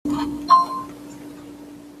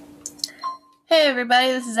Hey everybody,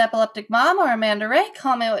 this is Epileptic Mom or Amanda Ray,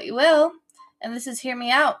 call me what you will, and this is Hear Me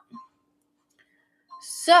Out.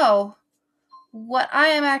 So, what I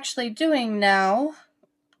am actually doing now,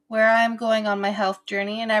 where I'm going on my health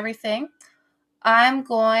journey and everything, I'm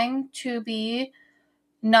going to be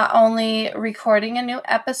not only recording a new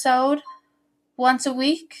episode once a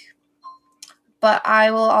week, but I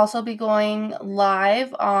will also be going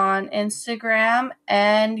live on Instagram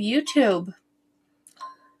and YouTube.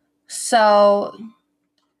 So,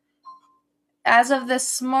 as of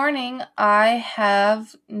this morning, I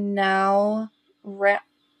have now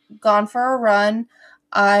gone for a run.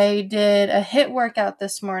 I did a HIIT workout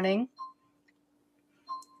this morning,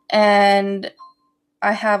 and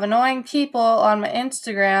I have annoying people on my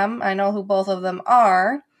Instagram, I know who both of them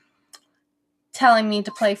are, telling me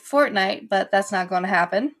to play Fortnite, but that's not going to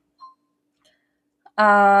happen.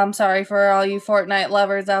 Sorry for all you Fortnite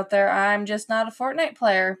lovers out there. I'm just not a Fortnite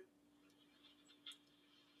player.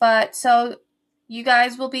 But so you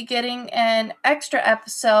guys will be getting an extra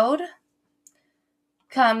episode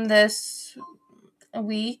come this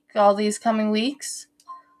week, all these coming weeks.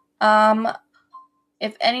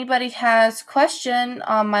 If anybody has question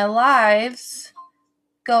on my lives,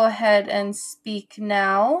 go ahead and speak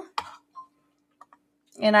now,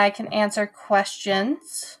 and I can answer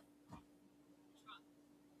questions.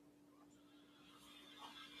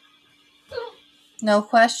 No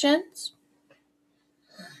questions?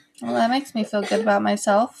 Well, that makes me feel good about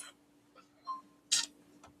myself.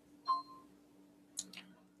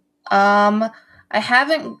 I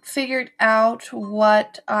haven't figured out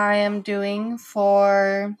what I am doing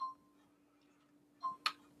for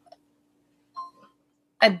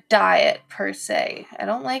a diet per se. I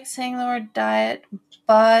don't like saying the word diet,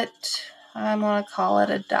 but I'm going to call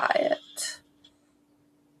it a diet.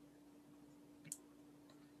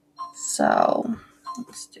 So,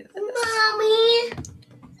 let's do this. Mommy!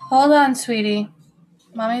 Hold on, sweetie.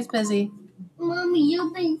 Mommy's busy. Mommy,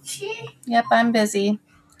 you busy? Yep, I'm busy.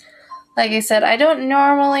 Like I said, I don't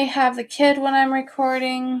normally have the kid when I'm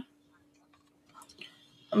recording,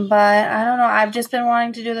 but I don't know. I've just been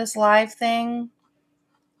wanting to do this live thing,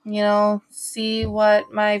 see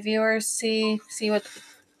what my viewers see what's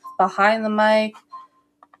behind the mic.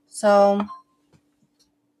 So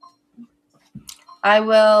I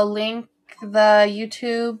will link the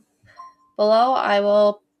YouTube below. I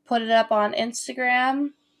will put it up on Instagram.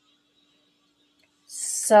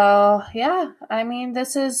 So yeah, I mean,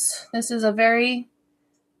 this is a very,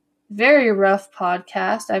 very rough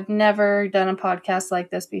podcast. I've never done a podcast like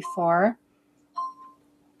this before.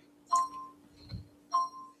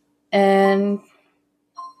 And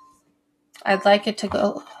I'd like it to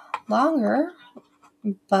go longer,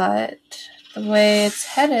 but the way it's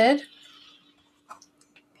headed,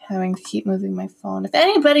 having to keep moving my phone. If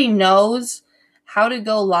anybody knows how to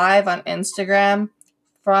go live on Instagram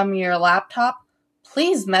from your laptop,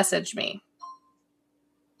 please message me.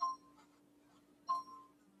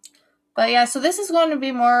 But yeah, so this is going to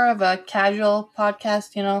be more of a casual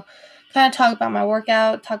podcast, kind of talk about my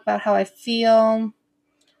workout, talk about how I feel,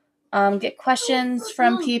 get questions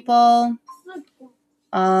from people.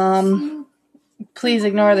 Please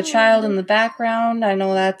ignore the child in the background. I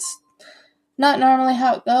know that's not normally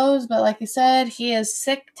how it goes, but like I said, he is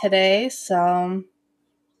sick today, so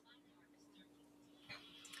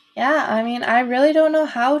yeah, I mean, I really don't know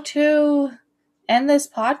how to end this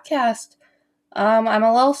podcast. I'm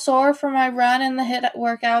a little sore from my run and the HIIT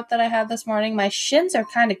workout that I had this morning. My shins are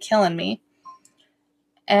kind of killing me.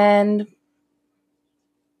 And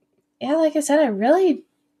yeah, like I said,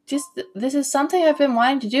 this is something I've been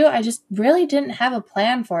wanting to do. I just really didn't have a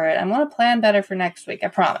plan for it. I'm going to plan better for next week, I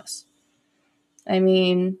promise. I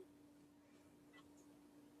mean,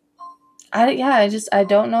 I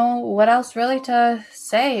don't know what else really to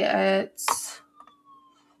say. It's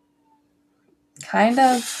kind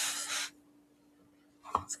of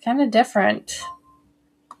different.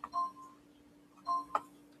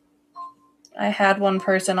 I had one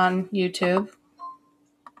person on YouTube,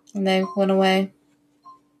 and they went away.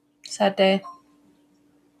 Sad day.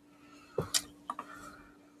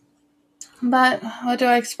 But what do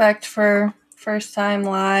I expect for first time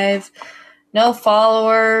live? No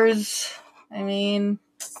followers. I mean,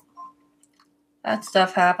 that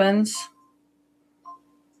stuff happens.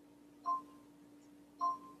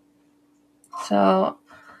 So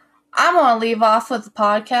I'm going to leave off with the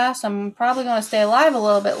podcast. I'm probably going to stay live a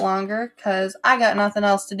little bit longer because I got nothing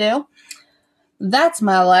else to do. That's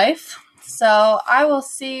my life. So I will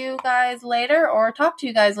see you guys later, or talk to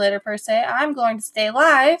you guys later per se. I'm going to stay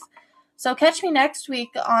live. So catch me next week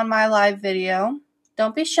on my live video.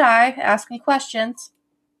 Don't be shy. Ask me questions.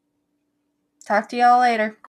 Talk to y'all later.